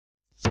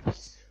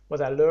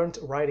What I learned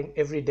writing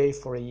every day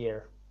for a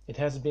year. It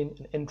has been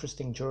an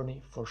interesting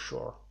journey for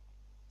sure.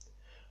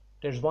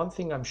 There's one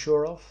thing I'm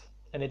sure of,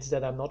 and it's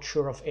that I'm not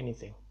sure of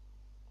anything.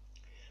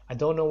 I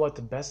don't know what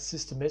the best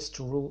system is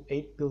to rule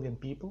 8 billion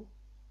people,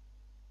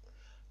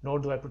 nor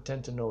do I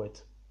pretend to know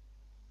it.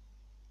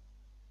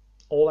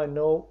 All I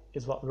know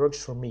is what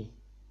works for me,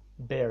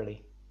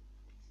 barely.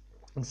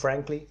 And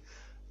frankly,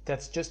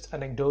 that's just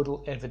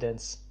anecdotal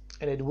evidence,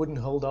 and it wouldn't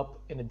hold up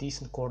in a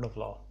decent court of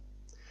law.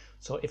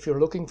 So if you're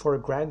looking for a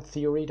grand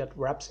theory that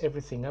wraps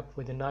everything up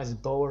with a nice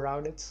bow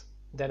around it,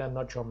 then I'm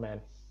not your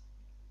man.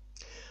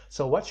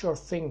 So what's your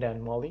thing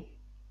then, Molly?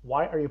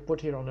 Why are you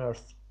put here on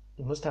earth?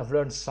 You must have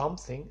learned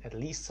something, at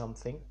least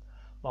something,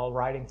 while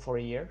writing for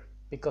a year,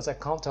 because I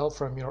can't tell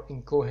from your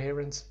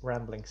incoherent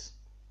ramblings.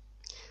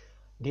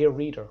 Dear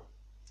reader,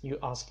 you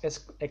ask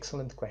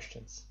excellent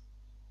questions.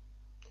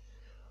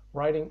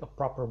 Writing a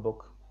proper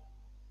book.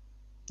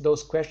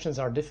 Those questions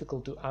are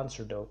difficult to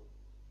answer though.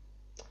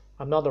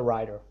 I'm not a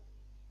writer.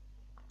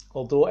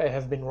 Although I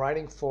have been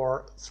writing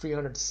for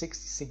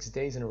 366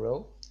 days in a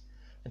row,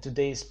 and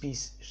today is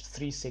piece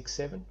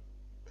 367,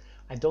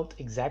 I don't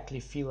exactly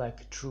feel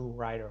like a true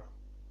writer.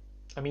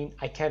 I mean,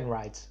 I can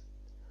write.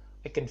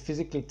 I can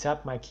physically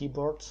tap my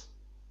keyboard,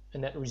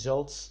 and that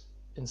results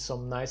in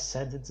some nice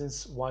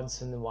sentences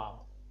once in a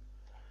while.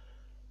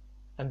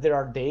 And there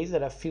are days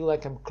that I feel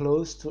like I'm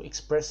close to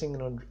expressing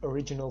an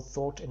original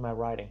thought in my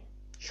writing.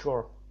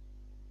 Sure,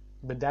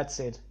 but that's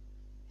it.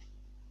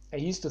 I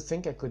used to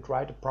think I could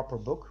write a proper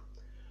book,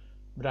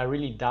 but I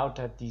really doubt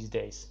that these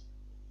days.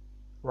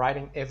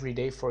 Writing every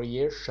day for a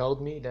year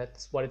showed me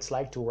that's what it's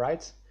like to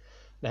write,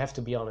 and I have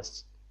to be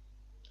honest.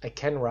 I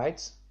can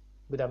write,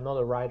 but I'm not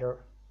a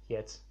writer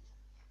yet.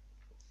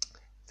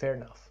 Fair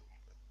enough.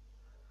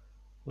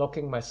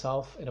 Locking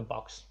myself in a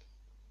box.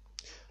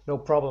 No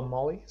problem,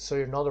 Molly. So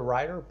you're not a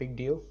writer? Big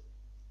deal.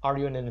 Are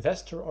you an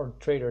investor or a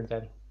trader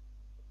then?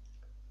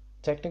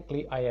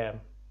 Technically, I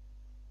am.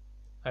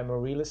 I'm a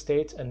real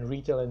estate and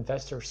retail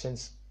investor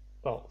since,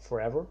 well,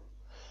 forever.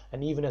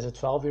 And even as a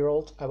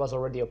 12-year-old, I was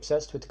already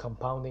obsessed with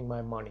compounding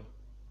my money.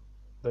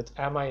 But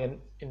am I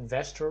an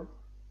investor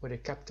with a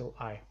capital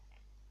I?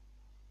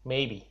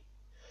 Maybe.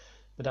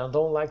 But I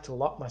don't like to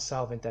lock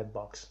myself in that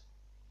box.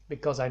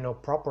 Because I know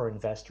proper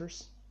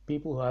investors,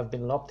 people who have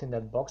been locked in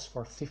that box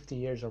for 50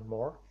 years or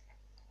more,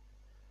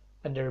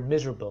 and they're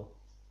miserable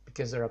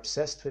because they're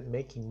obsessed with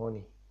making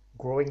money,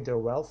 growing their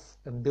wealth,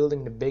 and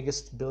building the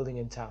biggest building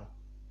in town.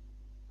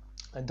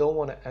 I don't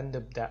want to end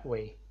up that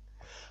way.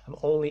 I'm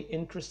only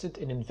interested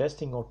in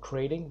investing or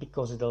trading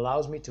because it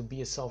allows me to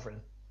be a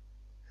sovereign.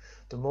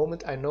 The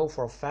moment I know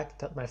for a fact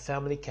that my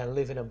family can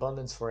live in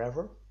abundance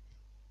forever,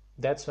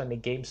 that's when the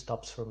game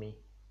stops for me.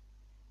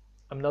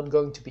 I'm not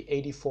going to be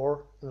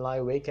 84 and lie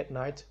awake at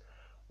night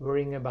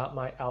worrying about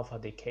my alpha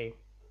decay.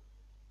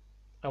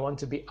 I want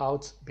to be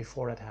out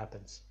before that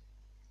happens.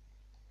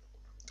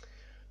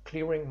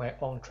 Clearing my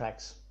own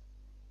tracks.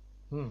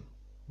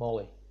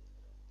 Molly,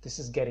 this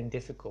is getting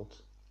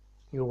difficult.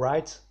 You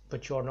write,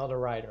 but you're not a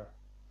writer.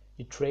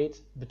 You trade,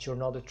 but you're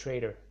not a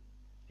trader.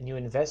 And you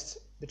invest,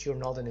 but you're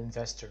not an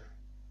investor.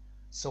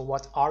 So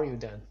what are you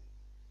then?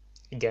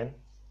 Again,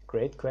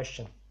 great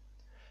question.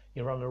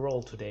 You're on a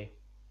roll today.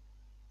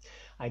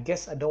 I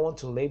guess I don't want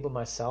to label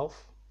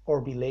myself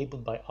or be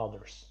labeled by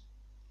others.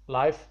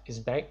 Life is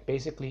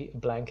basically a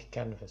blank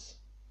canvas.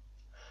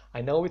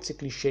 I know it's a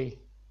cliché,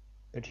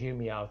 but hear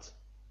me out.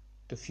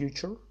 The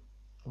future,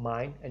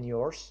 mine and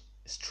yours,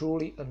 is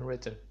truly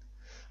unwritten,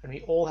 and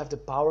we all have the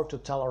power to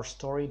tell our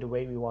story the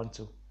way we want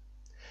to.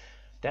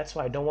 That's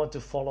why I don't want to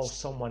follow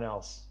someone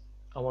else.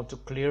 I want to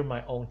clear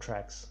my own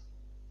tracks.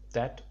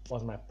 That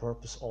was my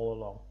purpose all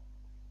along.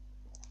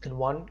 And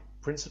one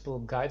principle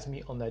guides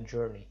me on that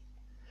journey.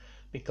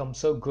 Become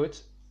so good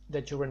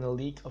that you're in a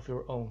league of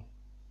your own.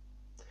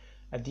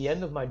 At the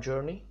end of my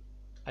journey,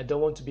 I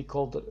don't want to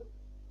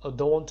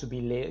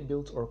be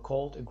labeled or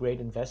called a great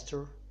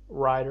investor,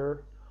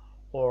 writer,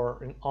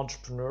 or an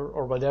entrepreneur,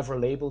 or whatever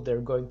label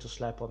they're going to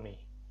slap on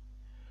me.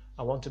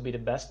 I want to be the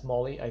best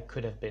Molly I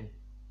could have been.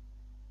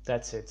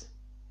 That's it.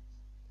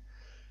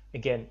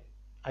 Again,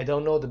 I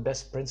don't know the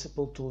best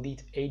principle to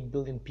lead 8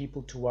 billion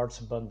people towards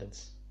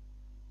abundance,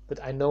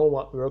 but I know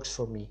what works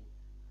for me.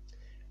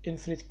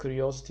 Infinite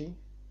curiosity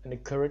and the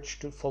courage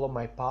to follow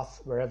my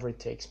path wherever it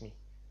takes me.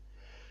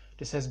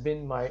 This has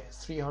been my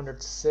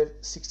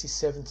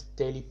 367th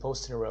daily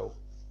post in a row,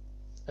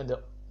 and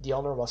the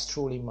honor was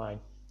truly mine.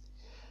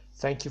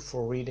 Thank you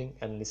for reading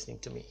and listening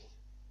to me.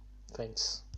 Thanks.